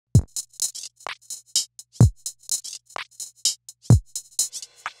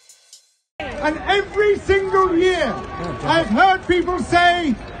And every single year I've heard people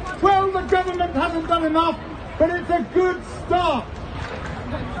say, well, the government hasn't done enough, but it's a good start.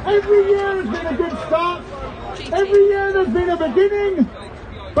 Every year has been a good start. Every year there's been a beginning,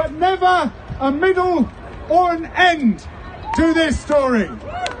 but never a middle or an end to this story. And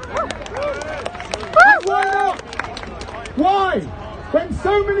why not? Why? When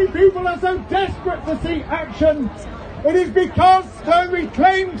so many people are so desperate to see action, it is because, though we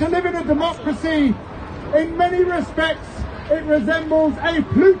claim to live in a democracy, in many respects it resembles a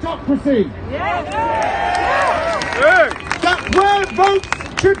plutocracy. That where votes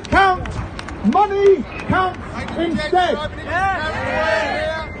should count, money counts instead.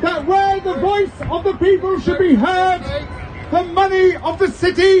 That where the voice of the people should be heard, the money of the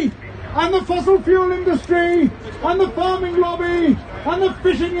city and the fossil fuel industry and the farming lobby and the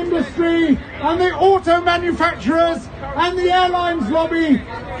fishing industry and the auto manufacturers and the airlines lobby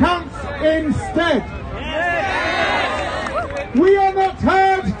counts instead. We are not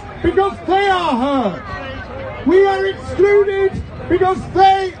heard because they are heard. We are excluded because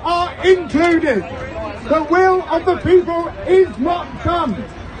they are included. The will of the people is not done.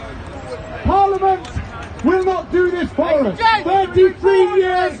 Parliament will not do this for us. 33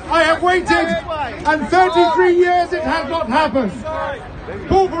 years I have waited, and 33 years it has not happened.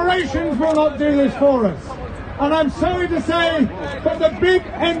 Corporations will not do this for us. And I'm sorry to say that the big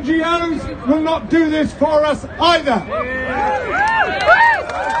NGOs will not do this for us either.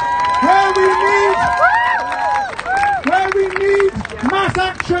 Where we need mass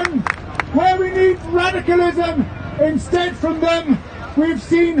action, where we need radicalism, instead from them we've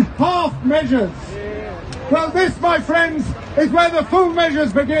seen half measures. Well, this, my friends, is where the full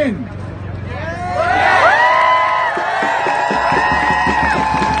measures begin.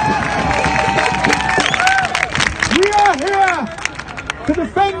 We are here to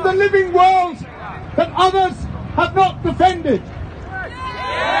defend the living world that others have not defended.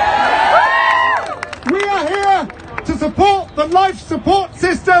 We are here to support the life support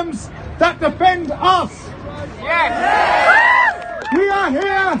systems that defend us. We are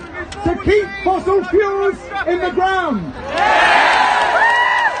here to keep fossil fuels in the ground.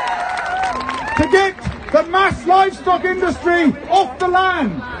 To get the mass livestock industry off the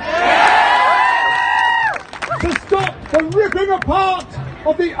land. To stop the ripping apart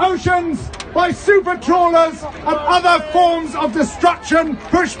of the oceans by super trawlers and other forms of destruction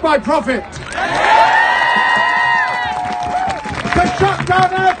pushed by profit. To shut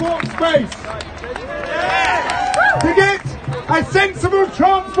down airport space. To get a sensible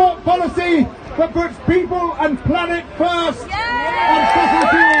transport policy that puts people and planet first and fossil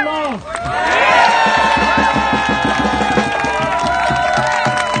fuel last.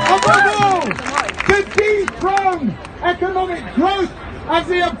 Above all, to dethrone economic growth as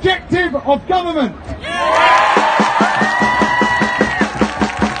the objective of government.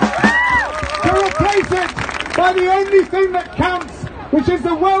 To replace it by the only thing that counts, which is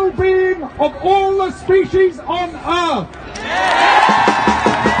the well-being of all the species on Earth.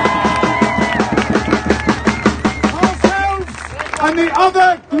 Ourselves and the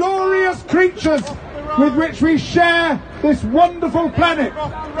other glorious creatures with which we share this wonderful planet.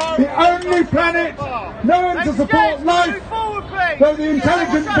 The only planet known to support life, though the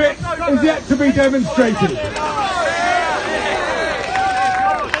intelligent bit is yet to be demonstrated.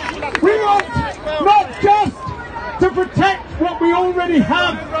 We want not just to protect what we already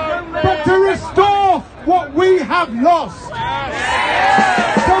have, but to restore what we have lost.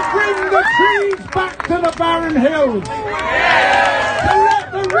 To bring the trees back to the barren hills. To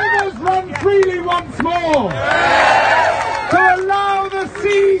let the rivers run freely once more. To allow the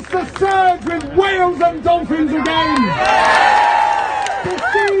seas to surge with whales and dolphins again. To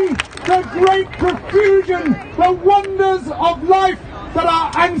see the great profusion, the wonders of life that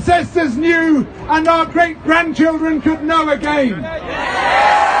our ancestors knew and our great-grandchildren could know again.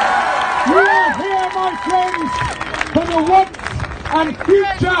 We are here, my friends, for the once and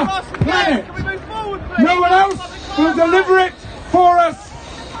future planet. No one else will deliver it for us.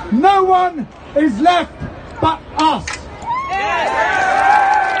 No one is left but us.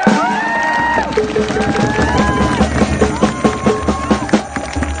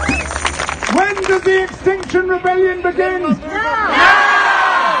 When does the Extinction Rebellion begin?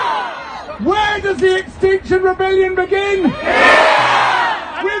 Where does the Extinction Rebellion begin?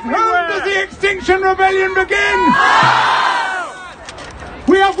 With whom does the Extinction Rebellion begin?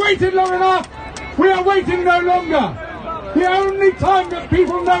 We have waited long enough. We are waiting no longer. The only time that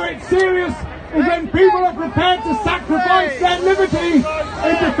people know it's serious is when people are prepared to sacrifice their liberty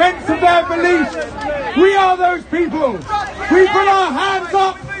in defence of their beliefs. We are those people. We put our hands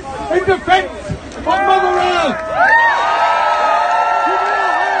up in defence of Mother Earth. We put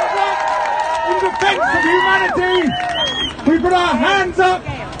our hands up in defence of humanity. We put our hands up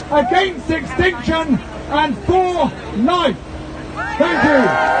against extinction and for life.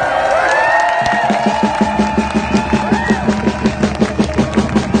 Thank you.